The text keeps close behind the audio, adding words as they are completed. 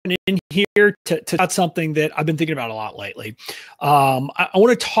in here to talk about something that I've been thinking about a lot lately. I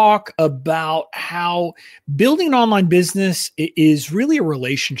want to talk about how building an online business is really a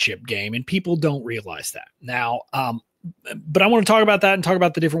relationship game, and people don't realize that. Now, but I want to talk about that and talk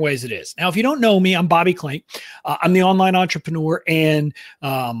about the different ways it is. Now, if you don't know me, I'm Bobby Klink. I'm the online entrepreneur and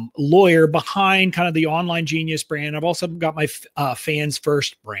lawyer behind kind of the Online Genius brand. I've also got my Fans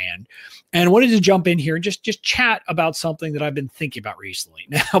First brand, and I wanted to jump in here and just chat about something that I've been thinking about recently.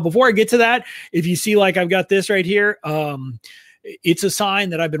 Now, before I get to that, if you see like I've got this right here, it's a sign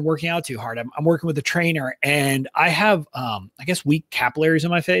that I've been working out too hard. I'm working with a trainer, and I have, I guess, weak capillaries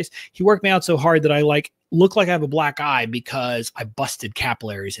in my face. He worked me out so hard that I look like I have a black eye because I busted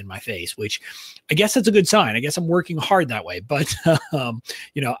capillaries in my face, which I guess that's a good sign. I guess I'm working hard that way. But,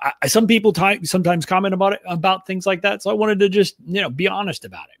 some people sometimes comment about things like that. So I wanted to just, be honest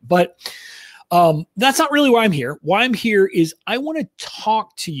about it. But that's not really why I'm here. Why I'm here is I want to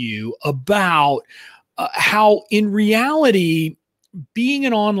talk to you about how in reality, being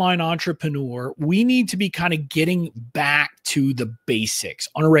an online entrepreneur, we need to be kind of getting back to the basics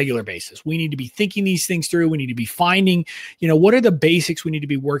on a regular basis. We need to be thinking these things through. We need to be finding, what are the basics we need to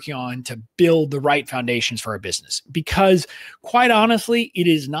be working on to build the right foundations for our business? Because quite honestly, it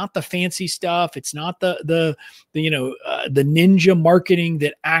is not the fancy stuff. It's not the ninja marketing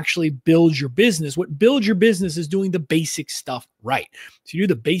that actually builds your business. What builds your business is doing the basic stuff right. So you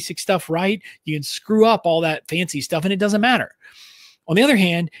do the basic stuff right, you can screw up all that fancy stuff and it doesn't matter. On the other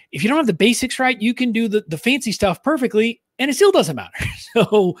hand, if you don't have the basics right, you can do the fancy stuff perfectly and it still doesn't matter.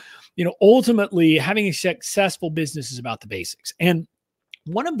 So, ultimately having a successful business is about the basics. And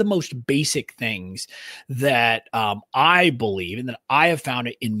one of the most basic things that I believe and that I have found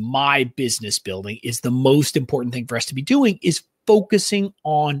it in my business building is the most important thing for us to be doing is focusing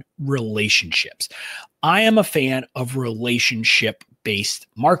on relationships. I am a fan of relationship-based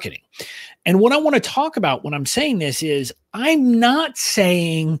marketing. And what I want to talk about when I'm saying this is I'm not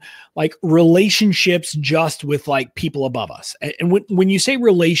saying like relationships just with like people above us. And when you say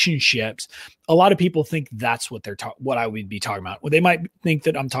relationships, a lot of people think that's what what I would be talking about. Well, they might think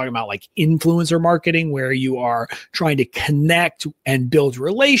that I'm talking about like influencer marketing, where you are trying to connect and build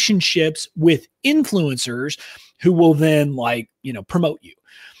relationships with influencers who will then promote you.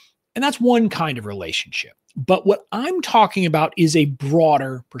 And that's one kind of relationship. But what I'm talking about is a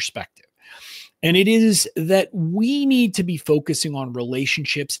broader perspective. And it is that we need to be focusing on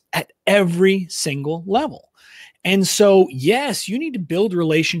relationships at every single level. And so, yes, you need to build a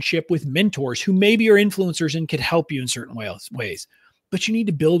relationship with mentors who maybe are influencers and could help you in certain ways. But you need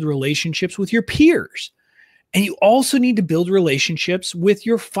to build relationships with your peers. And you also need to build relationships with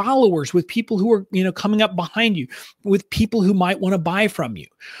your followers, with people who are, coming up behind you, with people who might want to buy from you.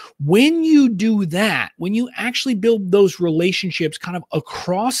 When you do that, when you actually build those relationships kind of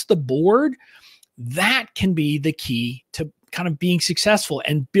across the board, that can be the key to kind of being successful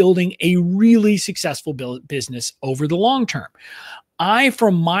and building a really successful business over the long term. I,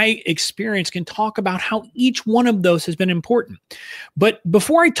 from my experience, can talk about how each one of those has been important. But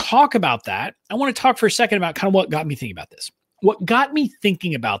before I talk about that, I want to talk for a second about kind of what got me thinking about this. What got me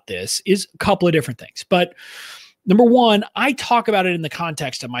thinking about this is a couple of different things. But number one, I talk about it in the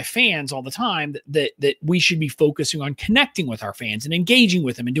context of my fans all the time, that we should be focusing on connecting with our fans and engaging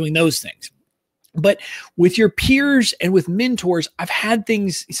with them and doing those things. But with your peers and with mentors, I've had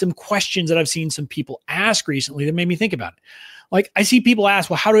some questions that I've seen some people ask recently that made me think about it. Like I see people ask,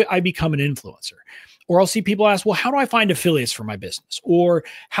 well, how do I become an influencer? Or I'll see people ask, well, how do I find affiliates for my business? Or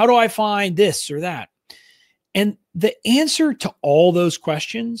how do I find this or that? And the answer to all those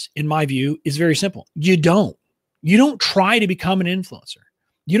questions, in my view, is very simple. You don't try to become an influencer.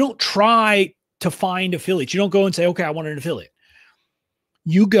 You don't try to find affiliates. You don't go and say, okay, I want an affiliate.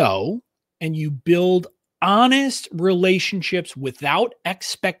 You go and you build honest relationships without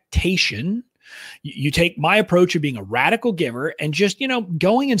expectation. You take my approach of being a radical giver and just,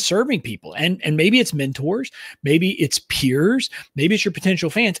 going and serving people. And maybe it's mentors, maybe it's peers, maybe it's your potential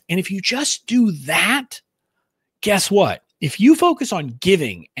fans. And if you just do that, guess what? If you focus on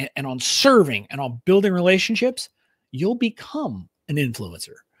giving and on serving and on building relationships, you'll become an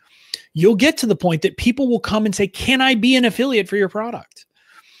influencer. You'll get to the point that people will come and say, can I be an affiliate for your product?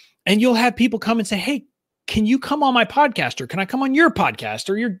 And you'll have people come and say, hey, can you come on my podcast, or can I come on your podcast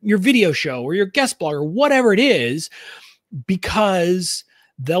or your video show or your guest blog or whatever it is, because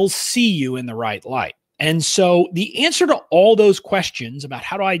they'll see you in the right light. And so the answer to all those questions about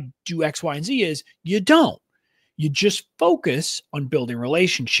how do I do X, Y, and Z is you don't. You just focus on building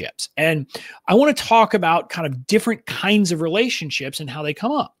relationships. And I want to talk about kind of different kinds of relationships and how they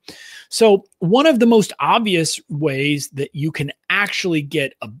come up. So one of the most obvious ways that you can actually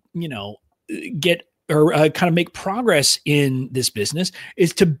get kind of make progress in this business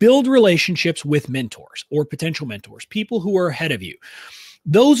is to build relationships with mentors or potential mentors, people who are ahead of you.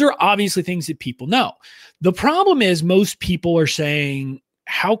 Those are obviously things that people know. The problem is most people are saying,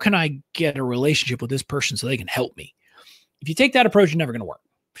 how can I get a relationship with this person so they can help me? If you take that approach, it's never going to work.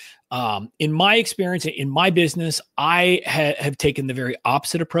 In my experience, in my business, I have taken the very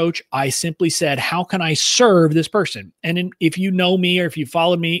opposite approach. I simply said, how can I serve this person? And if you know me or if you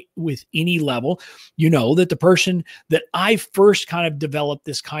follow me with any level, you know that the person that I first kind of developed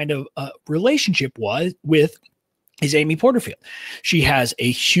this kind of relationship with is Amy Porterfield. She has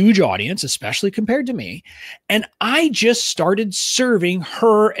a huge audience, especially compared to me. And I just started serving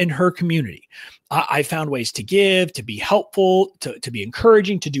her and her community. I found ways to give, to be helpful, to be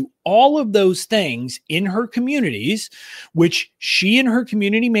encouraging, to do all of those things in her communities, which she and her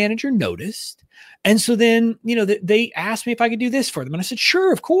community manager noticed. And so then, they asked me if I could do this for them. And I said,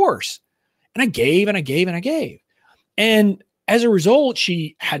 sure, of course. And I gave and I gave and I gave. And as a result,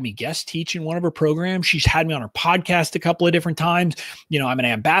 she had me guest teach in one of her programs. She's had me on her podcast a couple of different times. I'm an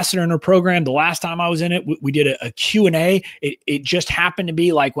ambassador in her program. The last time I was in it, we did a Q&A. It just happened to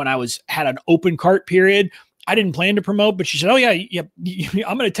be like when I had an open cart period. I didn't plan to promote, but she said, oh yeah,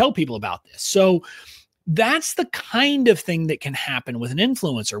 I'm going to tell people about this. So that's the kind of thing that can happen with an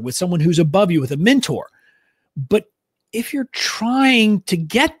influencer, with someone who's above you, with a mentor. But if you're trying to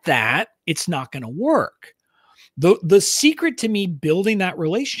get that, it's not going to work. The secret to me building that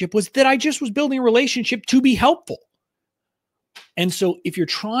relationship was that I just was building a relationship to be helpful. And so if you're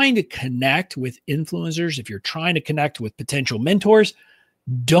trying to connect with influencers, if you're trying to connect with potential mentors,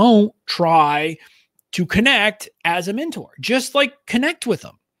 don't try to connect as a mentor. Just like connect with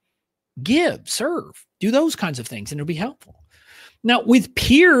them, give, serve, do those kinds of things, and it'll be helpful. Now, with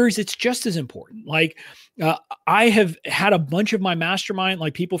peers, it's just as important. Like I have had a bunch of my mastermind,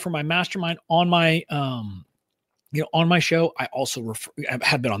 like people from my mastermind on my on my show. I also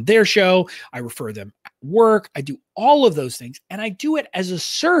have been on their show. I refer them at work. I do all of those things, and I do it as a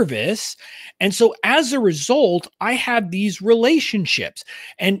service. And so as a result, I have these relationships,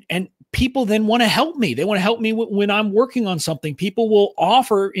 and people then want to help me. They want to help me when I'm working on something. People will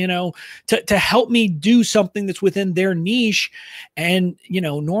offer, to help me do something that's within their niche. And,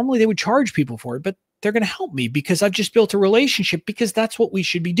 normally they would charge people for it, but they're going to help me because I've just built a relationship, because that's what we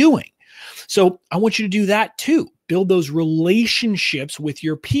should be doing. So I want you to do that too. Build those relationships with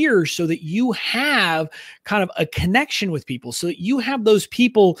your peers so that you have kind of a connection with people, so that you have those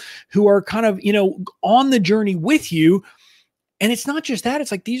people who are kind of, on the journey with you. And it's not just that.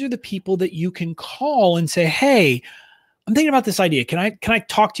 It's like, these are the people that you can call and say, hey, I'm thinking about this idea. Can I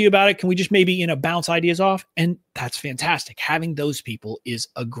talk to you about it? Can we just maybe, bounce ideas off? And that's fantastic. Having those people is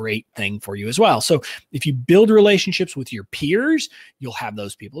a great thing for you as well. So if you build relationships with your peers, you'll have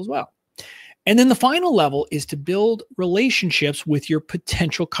those people as well. And then the final level is to build relationships with your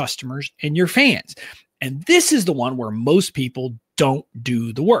potential customers and your fans. And this is the one where most people don't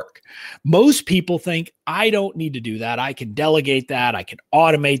do the work. Most people think, I don't need to do that. I can delegate that. I can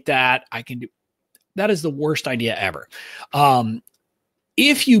automate that. That is the worst idea ever.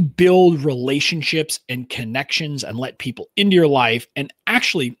 If you build relationships and connections and let people into your life and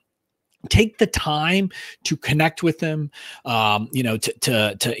actually take the time to connect with them,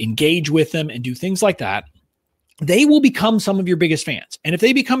 to engage with them and do things like that, they will become some of your biggest fans. And if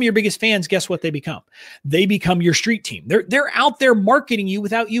they become your biggest fans, guess what they become? They become your street team. They're out there marketing you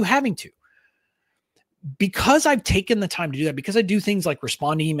without you having to. Because I've taken the time to do that, because I do things like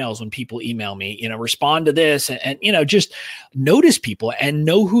respond to emails when people email me, respond to this and just notice people and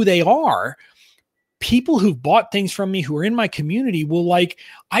know who they are. People who've bought things from me who are in my community will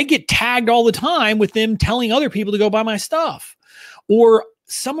I get tagged all the time with them telling other people to go buy my stuff. Or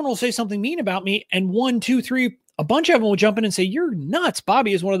someone will say something mean about me, and 1, 2, 3, a bunch of them will jump in and say, you're nuts.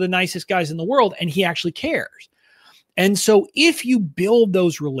 Bobby is one of the nicest guys in the world, and he actually cares. And so if you build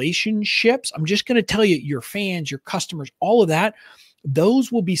those relationships, I'm just going to tell you, your fans, your customers, all of that,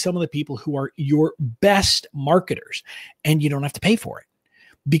 those will be some of the people who are your best marketers, and you don't have to pay for it.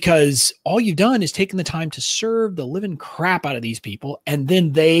 Because all you've done is taken the time to serve the living crap out of these people. And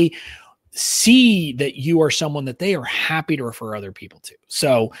then they see that you are someone that they are happy to refer other people to.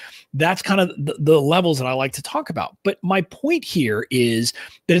 So that's kind of the levels that I like to talk about. But my point here is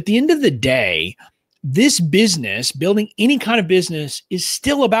that at the end of the day, this business, building any kind of business, is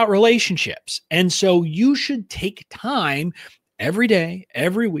still about relationships. And so you should take time every day,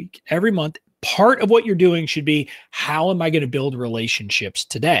 every week, every month, part of what you're doing should be, how am I going to build relationships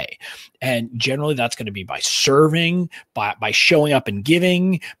today? And generally that's going to be by serving, by showing up and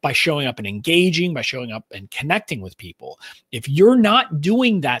giving, by showing up and engaging, by showing up and connecting with people. If you're not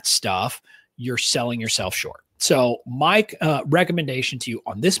doing that stuff, you're selling yourself short. So my recommendation to you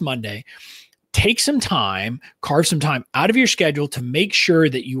on this Monday, take some time, carve some time out of your schedule to make sure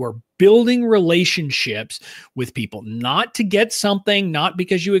that you are building relationships with people, not to get something, not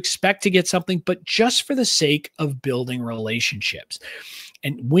because you expect to get something, but just for the sake of building relationships.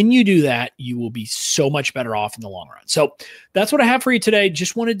 And when you do that, you will be so much better off in the long run. So that's what I have for you today.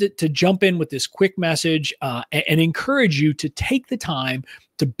 Just wanted to jump in with this quick message and encourage you to take the time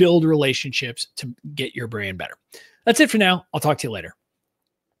to build relationships to get your brand better. That's it for now. I'll talk to you later.